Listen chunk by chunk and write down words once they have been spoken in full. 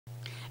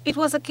It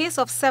was a case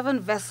of 7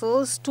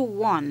 vessels to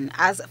 1,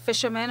 as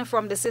fishermen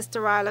from the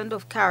sister island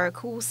of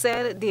Carriacou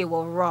said they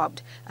were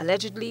robbed,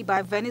 allegedly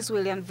by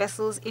Venezuelan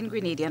vessels in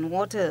Grenadian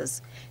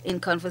waters.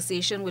 In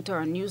conversation with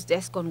our news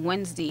desk on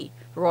Wednesday,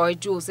 Roy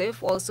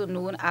Joseph, also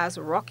known as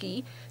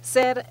Rocky,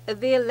 said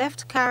they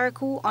left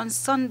Carriacou on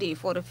Sunday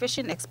for the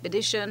fishing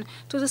expedition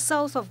to the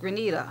south of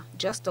Grenada,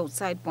 just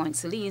outside Point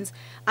Salines,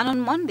 and on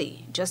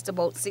Monday, just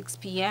about 6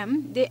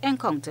 p.m., they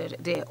encountered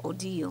their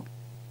ordeal.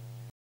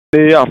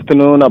 The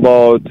afternoon,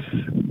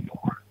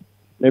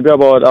 maybe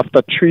about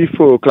after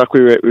 3-4 o'clock,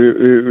 we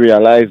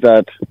realized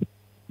that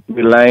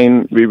the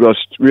line we was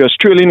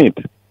trailing it,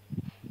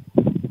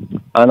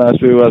 and as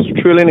we was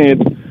trailing it,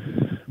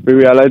 we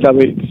realized that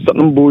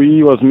certain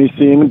buoy was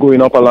missing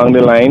going up along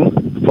the line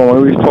from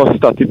when we first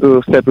started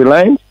to set the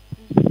line,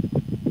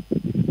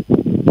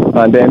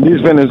 and then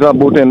this Venezuela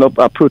boat ended up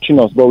approaching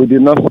us, but we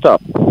did not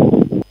stop.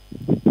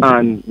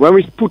 And when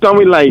we put on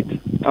the light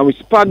and we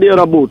spot the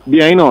other boat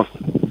behind us,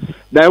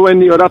 then when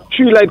the other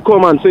 3 lights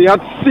come on, so you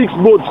had 6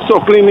 boats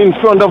circling in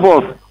front of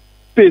us,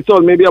 spaced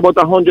out maybe about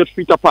 100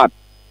 feet apart.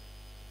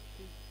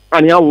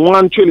 And you have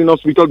 1 trailing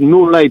us without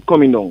no light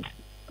coming down.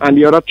 And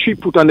the other 3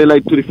 put on the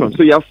light to the front.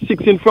 So you have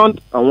 6 in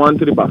front and 1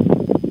 to the back.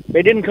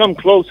 They didn't come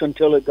close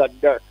until it got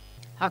dark.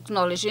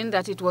 Acknowledging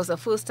that it was a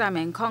first-time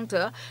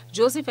encounter,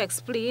 Joseph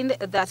explained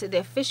that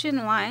their fishing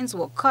lines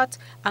were cut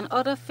and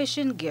other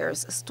fishing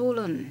gears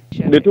stolen.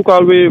 They took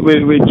all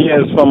with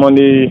gears from on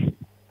the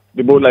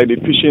boat, like the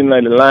fishing,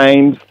 like the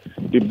lines,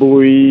 the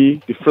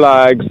buoy, the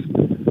flags.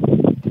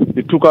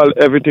 They took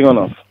everything on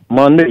us.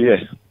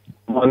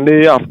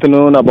 Monday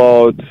afternoon,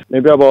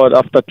 maybe about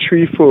after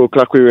 3-4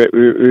 o'clock, we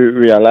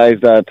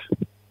realized that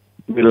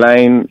the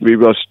line we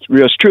was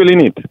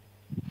trailing it,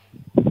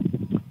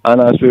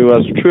 and as we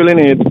was trailing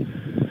it,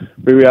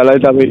 we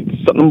realized that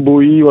certain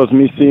buoy was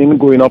missing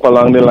going up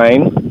along the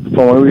line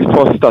from when we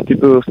first started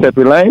to set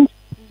the line.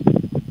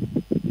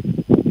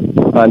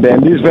 And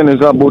then this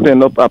Venezuela boat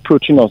ended up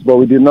approaching us, but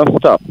we did not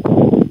stop.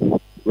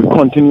 We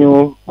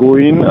continued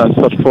going and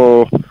search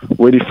for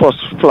where the first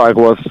flag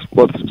was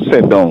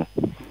set down.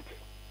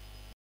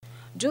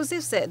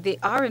 Joseph said they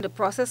are in the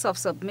process of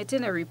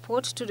submitting a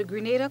report to the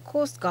Grenada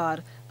Coast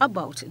Guard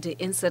about the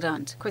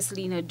incident.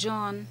 Chrislina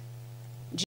John.